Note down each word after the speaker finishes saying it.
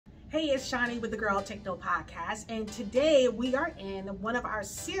Hey, it's Shaunie with the Girl Take Note podcast, and today we are in one of our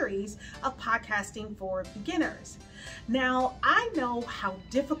series of podcasting for beginners. Now, I know how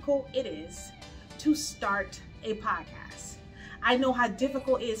difficult it is to start a podcast. I know how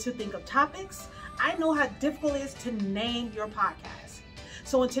difficult it is to think of topics. I know how difficult it is to name your podcast.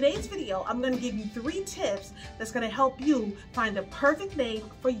 So in today's video, I'm going to give you 3 tips that's going to help you find the perfect name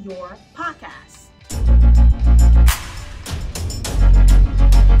for your podcast.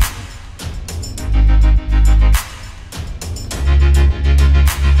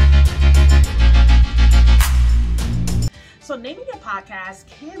 So naming your podcast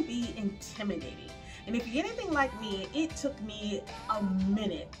can be intimidating. And if you're anything like me, it took me a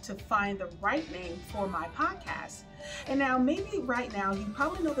minute to find the right name for my podcast. And now, maybe right now, you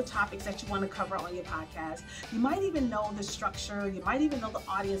probably know the topics that you want to cover on your podcast. You might even know the structure. You might even know the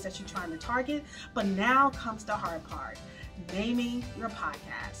audience that you're trying to target. But now comes the hard part, naming your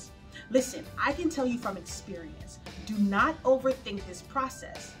podcast. Listen, I can tell you from experience, do not overthink this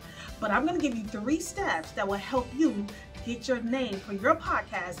process. But I'm going to give you 3 steps that will help you get your name for your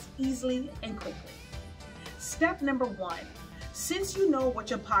podcast easily and quickly. Step number 1, since you know what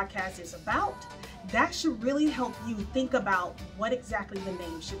your podcast is about, that should really help you think about what exactly the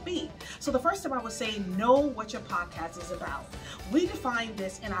name should be. So the first step I would say, know what your podcast is about. We defined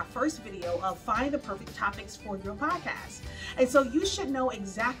this in our first video of find the perfect topics for your podcast. And so you should know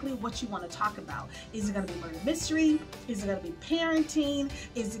exactly what you want to talk about. Is it going to be murder mystery? Is it going to be parenting?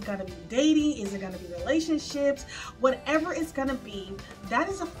 Is it going to be dating? Is it going to be relationships? Whatever it's going to be, that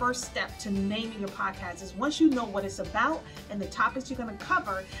is the first step to naming your podcast. Is once you know what it's about and the topics you're going to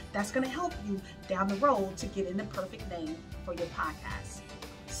cover, that's going to help you down the road to get in the perfect name for your podcast.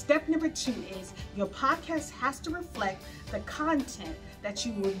 Step number 2 is your podcast has to reflect the content that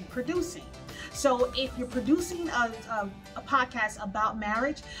you will be producing. So if you're producing a podcast about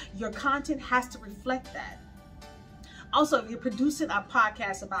marriage, your content has to reflect that. Also, if you're producing a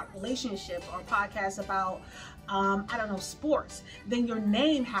podcast about relationships or a podcast about, sports, then your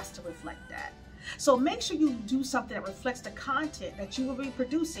name has to reflect that. So make sure you do something that reflects the content that you will be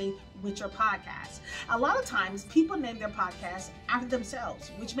producing with your podcast. A lot of times people name their podcast after themselves,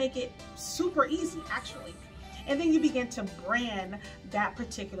 which make it super easy actually. And then you begin to brand that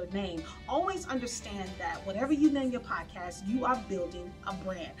particular name. Always understand that whatever you name your podcast, you are building a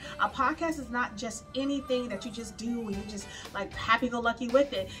brand. A podcast is not just anything that you just do and you're just like happy-go-lucky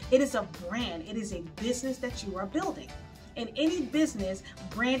with it. It is a brand. It is a business that you are building. In any business,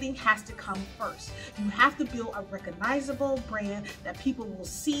 branding has to come first. You have to build a recognizable brand that people will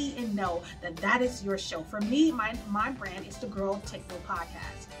see and know that that is your show. For me, my brand is the Girl Take Note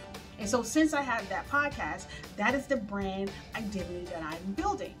podcast. And so since I have that podcast, that is the brand identity that I'm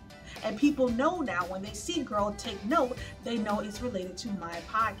building. And people know now when they see Girl Take Note, they know it's related to my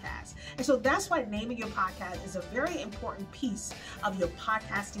podcast. And so that's why naming your podcast is a very important piece of your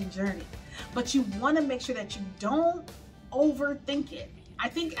podcasting journey. But you want to make sure that you don't overthink it. I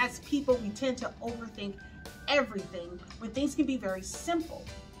think as people, we tend to overthink everything when things can be very simple.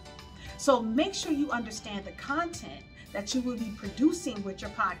 So make sure you understand the content that you will be producing with your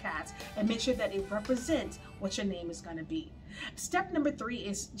podcast and make sure that it represents what your name is going to be. Step number 3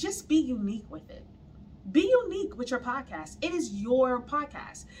 is just be unique with it. Be unique with your podcast. It is your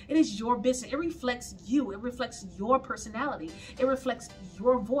podcast. It is your business. It reflects you. It reflects your personality. It reflects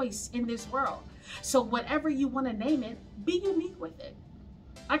your voice in this world. So whatever you want to name it, be unique with it.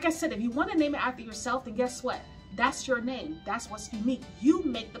 Like I said, if you want to name it after yourself, then guess what? That's your name. That's what's unique. You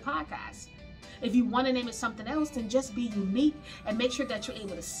make the podcast. If you want to name it something else, then just be unique and make sure that you're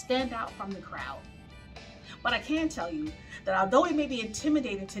able to stand out from the crowd. But I can tell you that although it may be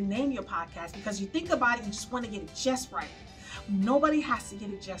intimidating to name your podcast because you think about it, you just want to get it just right. Nobody has to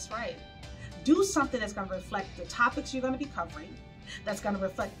get it just right. Do something that's going to reflect the topics you're going to be covering, that's going to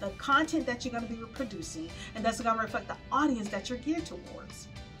reflect the content that you're going to be producing, and that's going to reflect the audience that you're geared towards.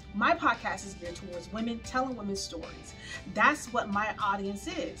 My podcast is geared towards women telling women's stories. That's what my audience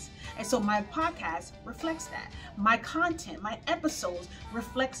is. And so my podcast reflects that. My content, my episodes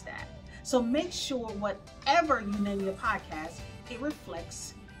reflects that. So make sure whatever you name your podcast, it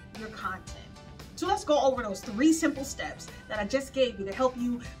reflects your content. So let's go over those 3 simple steps that I just gave you to help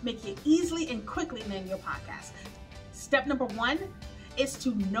you make it easily and quickly name your podcast. Step number 1 is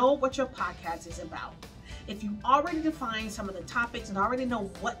to know what your podcast is about. If you already define some of the topics and already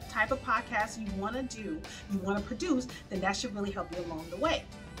know what type of podcast you want to do, you want to produce, then that should really help you along the way.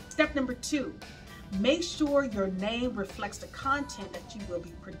 Step number 2, make sure your name reflects the content that you will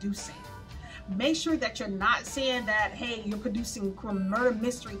be producing. Make sure that you're not saying that, hey, you're producing murder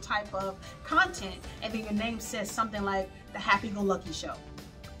mystery type of content and then your name says something like the Happy Go Lucky Show.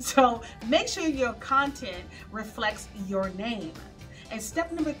 So make sure your content reflects your name. And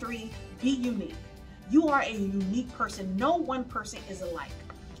step number 3, be unique. You are a unique person. No one person is alike.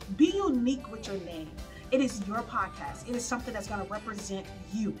 Be unique with your name. It is your podcast. It is something that's going to represent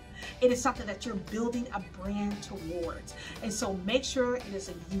you. It is something that you're building a brand towards. And so make sure it is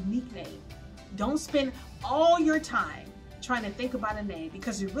a unique name. Don't spend all your time trying to think about a name,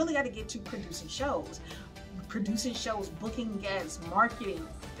 because you really got to get to producing shows, booking guests, marketing.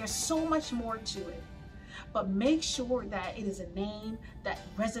 There's so much more to it. But make sure that it is a name that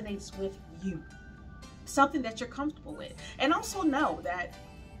resonates with you, something that you're comfortable with. And also know that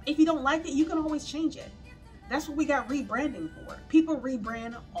if you don't like it, you can always change it. That's what we got rebranding for. People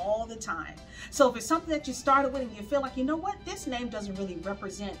rebrand all the time. So if it's something that you started with and you feel like, you know what, this name doesn't really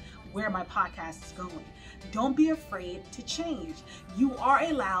represent where my podcast is going, don't be afraid to change. You are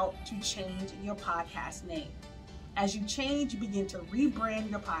allowed to change your podcast name. As you change, you begin to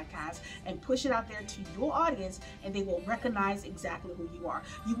rebrand your podcast and push it out there to your audience, and they will recognize exactly who you are.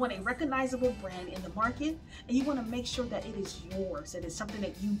 You want a recognizable brand in the market, and you want to make sure that it is yours. It is something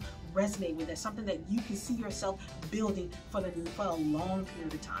that you resonate with. It's something that you can see yourself building for a long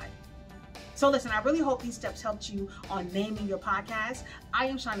period of time. So listen, I really hope these steps helped you on naming your podcast. I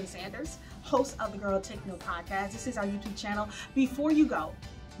am Shaunie Sanders, host of the Girl Take Note podcast. This is our YouTube channel. Before you go,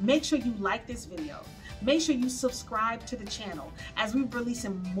 make sure you like this video. Make sure you subscribe to the channel, as we're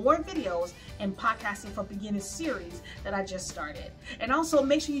releasing more videos and podcasting for beginners series that I just started. And also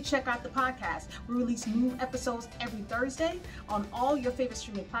make sure you check out the podcast. We release new episodes every Thursday on all your favorite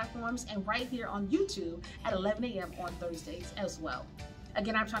streaming platforms, and right here on YouTube at 11 a.m. on Thursdays as well.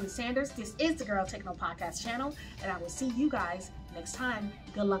 Again, I'm Shaunie Sanders. This is the Girl Take Note podcast channel, and I will see you guys next time.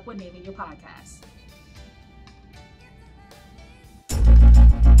 Good luck with naming your podcast.